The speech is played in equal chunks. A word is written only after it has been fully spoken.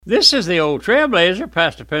This is the old Trailblazer,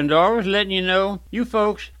 Pastor Pendarvis, letting you know, you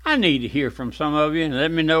folks, I need to hear from some of you. Let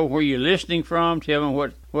me know where you're listening from. Tell me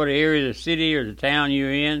what area of the city or the town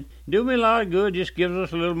you're in. Do me a lot of good. Just gives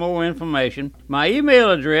us a little more information. My email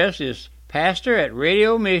address is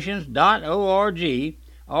pastor@radiomissions.org,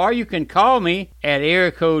 or you can call me at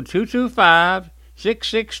area code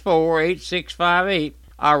 225-664-8658.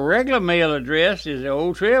 Our regular mail address is the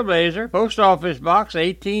Old Trailblazer, Post Office Box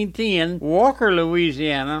 1810, Walker,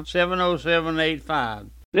 Louisiana, 70785.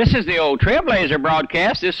 This is the Old Trailblazer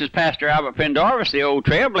broadcast. This is Pastor Albert Pendarvis, the Old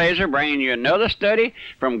Trailblazer, bringing you another study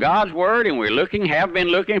from God's Word, and have been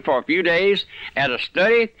looking for a few days at a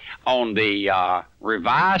study on the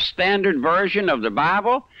Revised Standard Version of the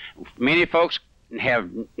Bible. Many folks have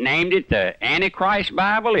named it the Antichrist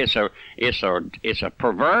Bible. It's a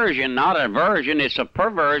perversion, not a version. It's a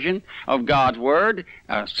perversion of God's Word,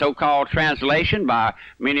 a so-called translation by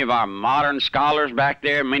many of our modern scholars back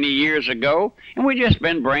there many years ago. And we've just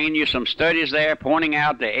been bringing you some studies there, pointing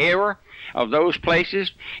out the error of those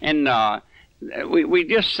places. And we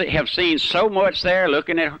just have seen so much there,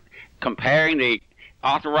 looking at comparing the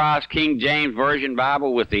Authorized King James Version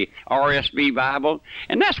Bible with the RSV Bible.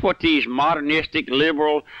 And that's what these modernistic,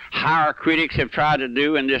 liberal, higher critics have tried to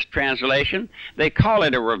do in this translation. They call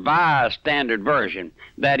it a Revised Standard Version.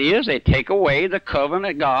 That is, they take away the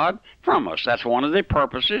covenant God from us. That's one of the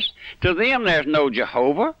purposes. To them, there's no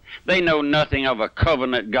Jehovah. They know nothing of a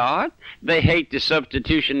covenant God. They hate the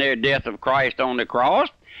substitutionary death of Christ on the cross.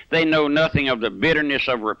 They know nothing of the bitterness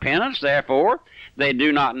of repentance. Therefore, they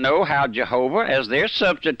do not know how Jehovah as their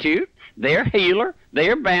substitute, their healer,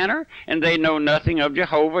 their banner, and they know nothing of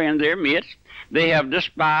Jehovah in their midst. They have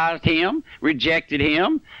despised him, rejected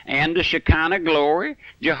him, and the Shekinah glory,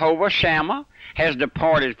 Jehovah Shammah, has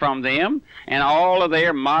departed from them, and all of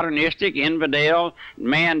their modernistic, infidel,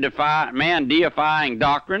 man-deifying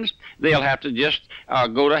doctrines, they'll have to just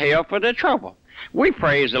go to hell for their trouble. We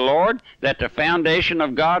praise the Lord that the foundation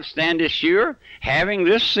of God standeth sure, having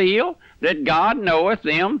this seal, that God knoweth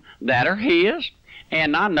them that are his.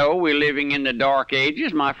 And I know we're living in the dark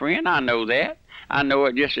ages, my friend. I know that. I know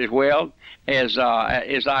it just as well as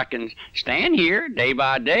I can stand here day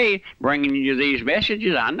by day bringing you these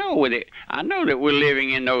messages. I know it. I know that we're living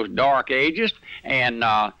in those dark ages. And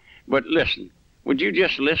but listen, would you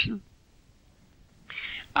just listen?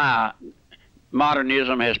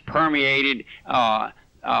 Modernism has permeated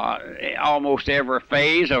almost every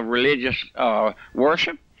phase of religious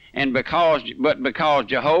worship. And because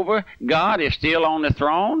Jehovah, God, is still on the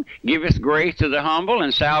throne, giveth grace to the humble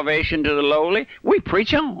and salvation to the lowly, we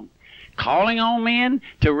preach on, calling on men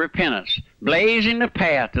to repentance, blazing the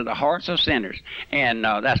path to the hearts of sinners. And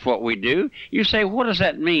that's what we do. You say, what does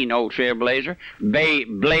that mean, old Trailblazer?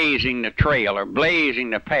 Blazing the trail or blazing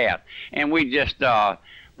the path. And we just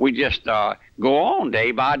go on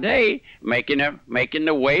day by day, making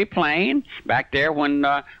the way plain. Back there when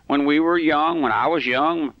we were young, when I was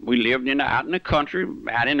young, we lived out in the country,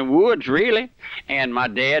 out in the woods, really. And my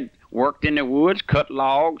dad worked in the woods, cut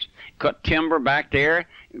logs, cut timber back there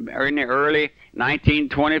in the early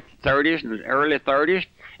 1920s, 30s, and early 30s,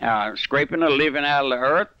 scraping a living out of the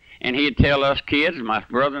earth. And he'd tell us kids, my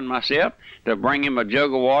brother and myself, to bring him a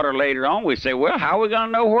jug of water later on. We'd say, well, how are we going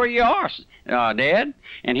to know where you are, Dad?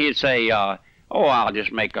 And he'd say, I'll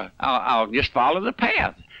just follow the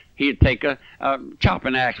path. He'd take a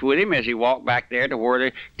chopping axe with him as he walked back there to where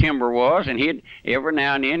the timber was, and every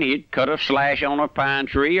now and then he'd cut a slash on a pine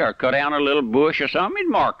tree or cut down a little bush or something.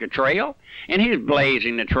 He'd mark the trail, and he'd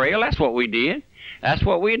blazing the trail. That's what we did. That's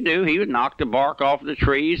what we'd do. He would knock the bark off the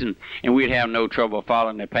trees, and we'd have no trouble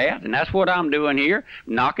following the path. And that's what I'm doing here,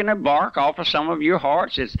 knocking the bark off of some of your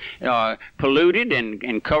hearts. It's polluted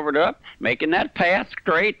and covered up, making that path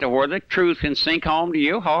straight to where the truth can sink home to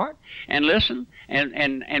your heart. And listen,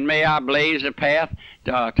 and may I blaze a path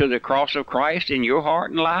to the cross of Christ in your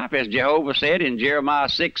heart and life. As Jehovah said in Jeremiah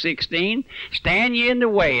 6:16, stand ye in the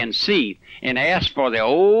way and see, and ask for the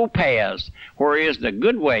old paths, where is the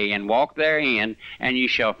good way, and walk therein, and you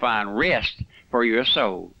shall find rest for your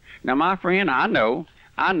soul. Now, my friend, I know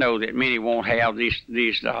that many won't have these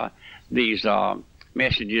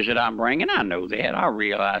messages that I'm bringing. I know that. I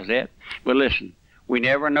realize that. But listen, we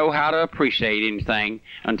never know how to appreciate anything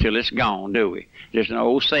until it's gone, do we? There's an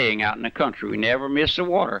old saying out in the country, we never miss the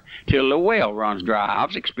water till the well runs dry.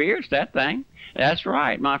 I've experienced that thing. That's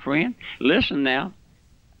right, my friend. Listen now.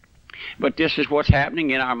 But this is what's happening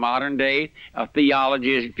in our modern day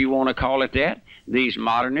theology, if you want to call it that. These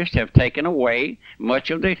modernists have taken away much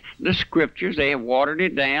of the scriptures. They have watered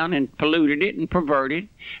it down and polluted it and perverted.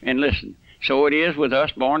 And listen, So it is with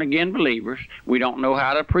us born-again believers. We don't know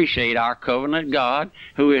how to appreciate our covenant God,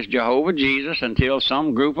 who is Jehovah Jesus, until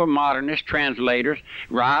some group of modernist translators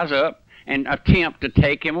rise up and attempt to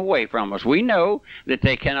take him away from us. We know that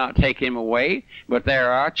they cannot take him away, but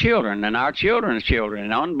there are our children and our children's children,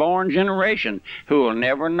 an unborn generation who will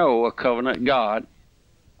never know a covenant God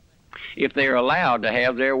if they're allowed to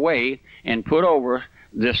have their way and put over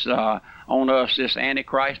this on us, this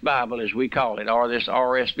Antichrist Bible, as we call it, or this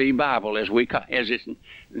RSV Bible, as its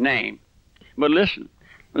name. But listen,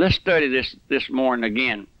 let's study this morning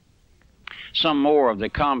again, some more of the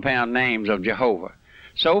compound names of Jehovah.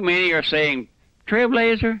 So many are saying,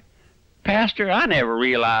 Trailblazer, Pastor, I never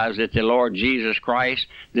realized that the Lord Jesus Christ,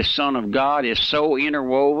 the Son of God, is so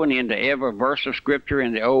interwoven into every verse of Scripture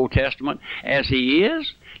in the Old Testament as he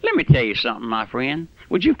is. Let me tell you something, my friend.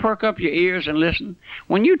 Would you perk up your ears and listen?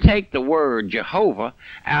 When you take the word Jehovah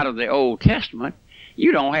out of the Old Testament,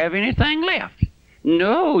 you don't have anything left.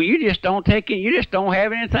 No, you just don't take it. You just don't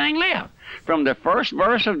have anything left. From the first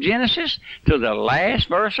verse of Genesis to the last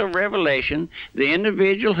verse of Revelation, the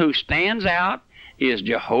individual who stands out is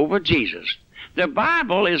Jehovah Jesus. The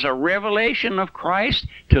Bible is a revelation of Christ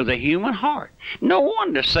to the human heart. No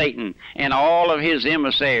wonder Satan and all of his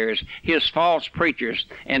emissaries, his false preachers,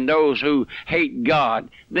 and those who hate God,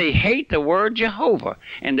 they hate the word Jehovah,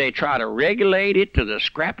 and they try to regulate it to the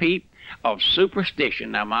scrap heap of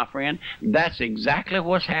superstition. Now, my friend, that's exactly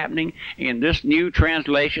what's happening in this new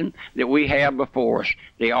translation that we have before us,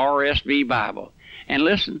 the RSV Bible. And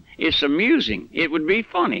listen, it's amusing. It would be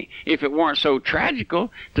funny if it weren't so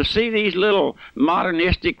tragical to see these little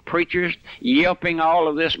modernistic preachers yelping all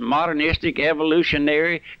of this modernistic,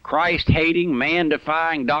 evolutionary, Christ-hating,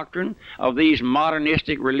 man-defying doctrine of these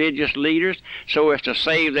modernistic religious leaders so as to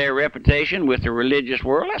save their reputation with the religious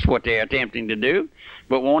world. That's what they're attempting to do.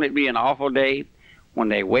 But won't it be an awful day when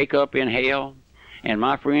they wake up in hell? And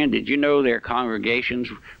my friend, did you know their congregations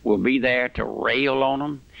will be there to rail on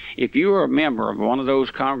them? If you are a member of one of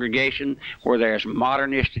those congregations where there's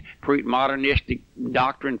modernistic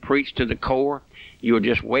doctrine preached to the core, you'll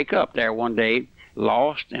just wake up there one day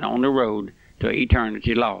lost and on the road to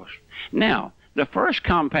eternity lost. Now, the first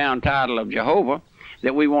compound title of Jehovah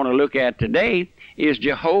that we want to look at today is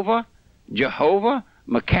Jehovah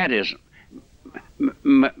Makaddism.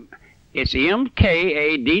 It's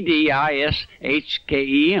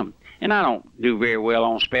Mkaddishkem. And I don't do very well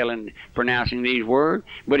on pronouncing these words,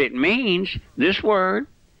 but it means this word,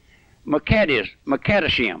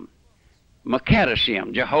 Makaddishem,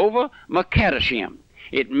 Jehovah Makaddishem.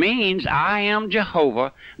 It means I am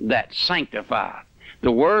Jehovah that sanctifieth.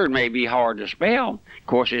 The word may be hard to spell. Of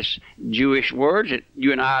course, it's Jewish words that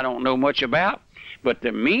you and I don't know much about. But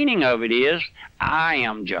the meaning of it is, I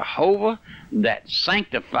am Jehovah that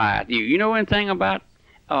sanctifieth you. You know anything about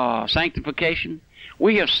sanctification?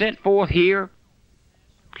 We have set forth here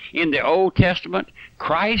in the Old Testament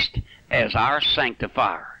Christ as our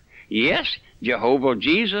sanctifier. Yes, Jehovah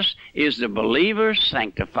Jesus is the believer's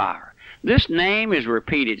sanctifier. This name is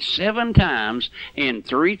repeated 7 times in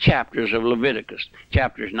 3 chapters of Leviticus,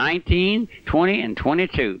 chapters 19, 20, and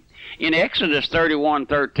 22. In Exodus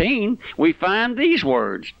 31:13, we find these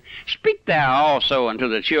words, Speak thou also unto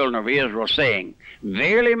the children of Israel, saying,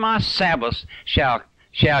 Verily my Sabbaths shall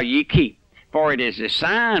ye keep, for it is a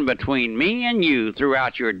sign between me and you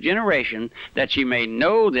throughout your generation, that ye may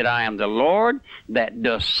know that I am the Lord that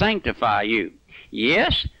doth sanctify you.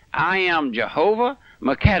 Yes, I am Jehovah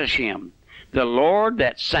Makaddishem, the Lord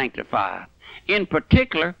that sanctifieth. In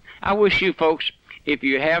particular, I wish you folks, if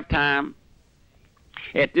you have time,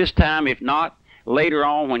 at this time, if not, later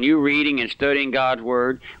on when you're reading and studying God's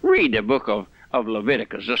Word, read the book of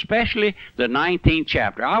Leviticus, especially the 19th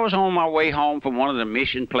chapter. I was on my way home from one of the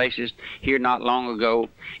mission places here not long ago,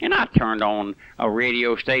 and I turned on a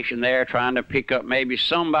radio station there trying to pick up maybe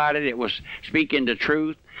somebody that was speaking the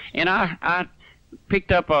truth, and I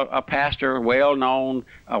picked up a pastor, a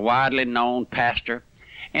widely known pastor,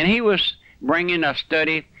 and he was bringing a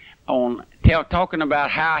study on talking about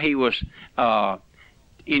how he was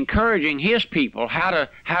encouraging his people how to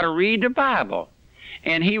read the Bible.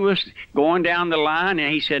 And he was going down the line,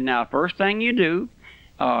 and he said, now, first thing you do,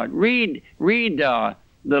 read the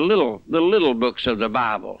little books of the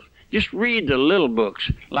Bible. Just read the little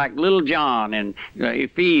books, like Little John and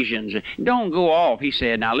Ephesians. Don't go off. He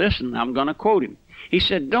said, now listen, I'm going to quote him. He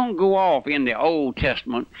said, don't go off in the Old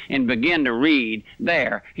Testament and begin to read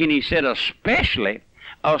there. And he said, especially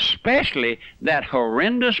that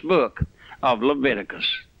horrendous book of Leviticus.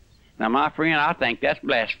 Now, my friend, I think that's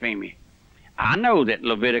blasphemy. I know that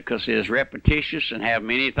Leviticus is repetitious and have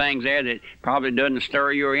many things there that probably doesn't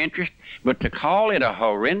stir your interest, but to call it a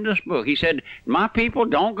horrendous book, he said, my people,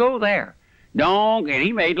 don't go there. Don't, and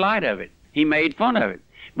he made light of it. He made fun of it.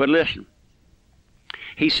 But listen,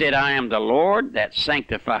 he said, I am the Lord that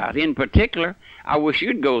sanctifieth. In particular, I wish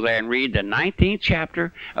you'd go there and read the 19th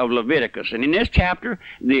chapter of Leviticus. And in this chapter,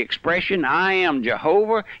 the expression, I am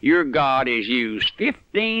Jehovah, your God, is used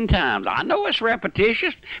 15 times. I know it's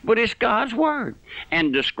repetitious, but it's God's word,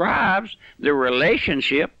 and describes the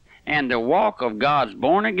relationship and the walk of God's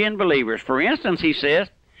born-again believers. For instance, he says,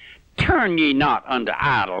 turn ye not unto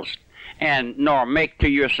idols, and nor make to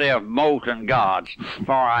yourself molten gods,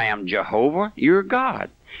 for I am Jehovah, your God.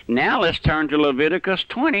 Now let's turn to Leviticus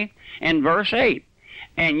 20 and verse 8.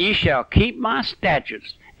 And ye shall keep my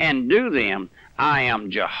statutes and do them. I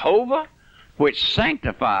am Jehovah, which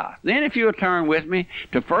sanctifieth. Then if you'll turn with me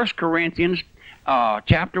to 1 Corinthians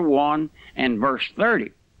chapter 1 and verse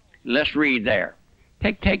 30. Let's read there.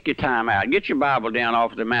 Take your time out. Get your Bible down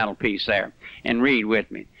off the mantelpiece there and read with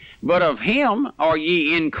me. But of him are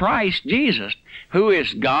ye in Christ Jesus, who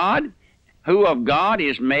is God, who of God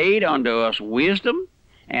is made unto us wisdom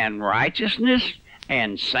and righteousness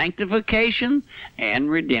and sanctification and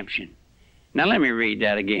redemption. Now let me read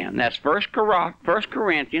that again. That's 1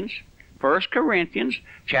 Corinthians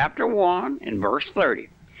chapter 1 and verse 30.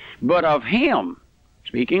 But of him,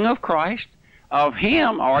 speaking of Christ, of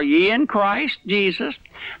him are ye in Christ Jesus,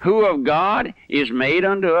 who of God is made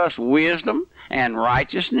unto us wisdom and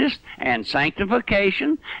righteousness and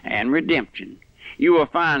sanctification and redemption. You will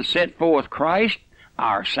find set forth Christ,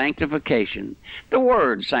 our sanctification. The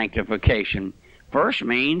word sanctification first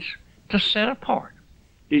means to set apart.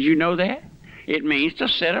 Did you know that? It means to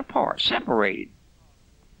set apart, separated.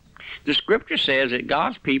 The scripture says that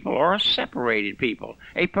God's people are a separated people,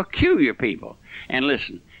 a peculiar people. And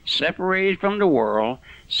listen, separated from the world,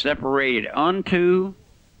 separated unto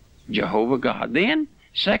Jehovah God. Then,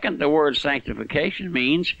 second, the word sanctification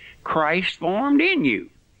means Christ formed in you.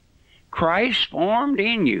 Christ formed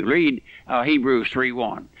in you. Read Hebrews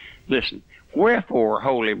 3:1. Listen. Wherefore,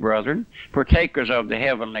 holy brethren, partakers of the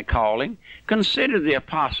heavenly calling, consider the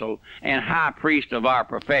apostle and high priest of our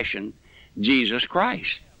profession, Jesus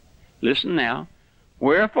Christ. Listen now.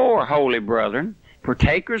 Wherefore, holy brethren,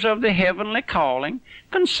 partakers of the heavenly calling,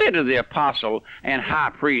 consider the apostle and high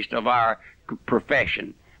priest of our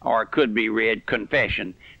profession, or it could be read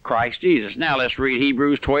confession, Christ Jesus. Now let's read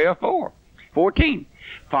Hebrews 12:14.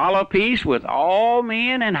 Follow peace with all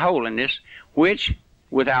men and holiness,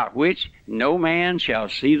 without which no man shall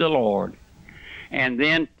see the Lord. And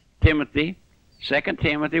then Timothy, 2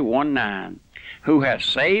 Timothy 1:9, who has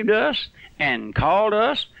saved us and called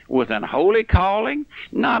us with an holy calling,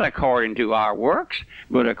 not according to our works,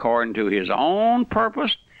 but according to his own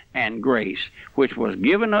purpose and grace, which was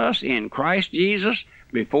given us in Christ Jesus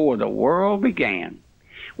before the world began.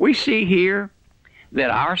 We see here that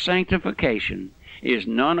our sanctification is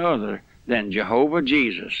none other than Jehovah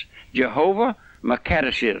Jesus, Jehovah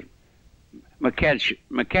Makadashim,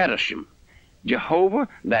 Jehovah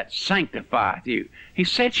that sanctifieth you. He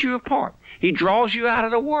sets you apart. He draws you out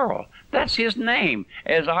of the world. That's his name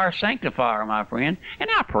as our sanctifier, my friend. And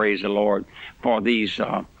I praise the Lord for these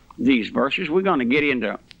verses. We're going to get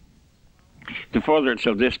into the furtherance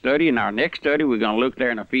of this study. In our next study, we're going to look there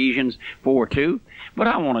in Ephesians 4:2. But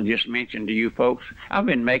I want to just mention to you folks, I've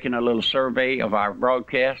been making a little survey of our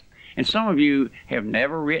broadcast, and some of you have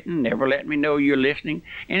never written, never let me know you're listening,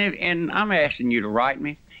 and I'm asking you to write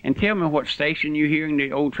me and tell me what station you're hearing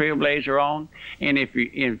the old Trailblazer on. And if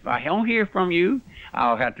I don't hear from you,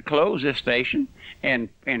 I'll have to close this station and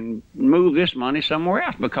move this money somewhere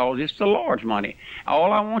else, because it's the Lord's money.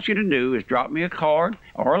 All I want you to do is drop me a card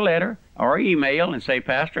or a letter or email and say,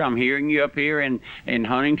 Pastor, I'm hearing you up here in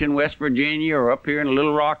Huntington, West Virginia, or up here in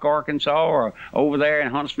Little Rock, Arkansas, or over there in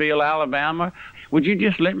Huntsville, Alabama. Would you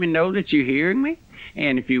just let me know that you're hearing me?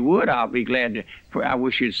 And if you would, I'll be glad to. I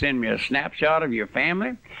wish you'd send me a snapshot of your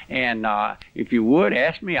family. And if you would,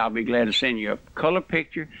 ask me. I'll be glad to send you a color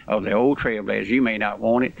picture of the old Trailblazer. You may not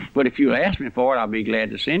want it, but if you ask me for it, I'll be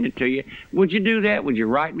glad to send it to you. Would you do that? Would you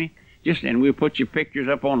write me? And we'll put your pictures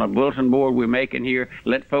up on the bulletin board we're making here.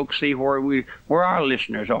 Let folks see where our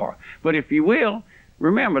listeners are. But if you will,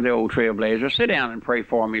 remember the old Trailblazer. Sit down and pray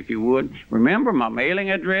for me if you would. Remember, my mailing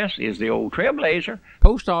address is the old Trailblazer,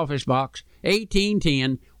 Post Office Box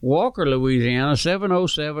 1810, Walker, Louisiana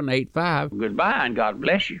 70785. Goodbye, and God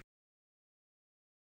bless you.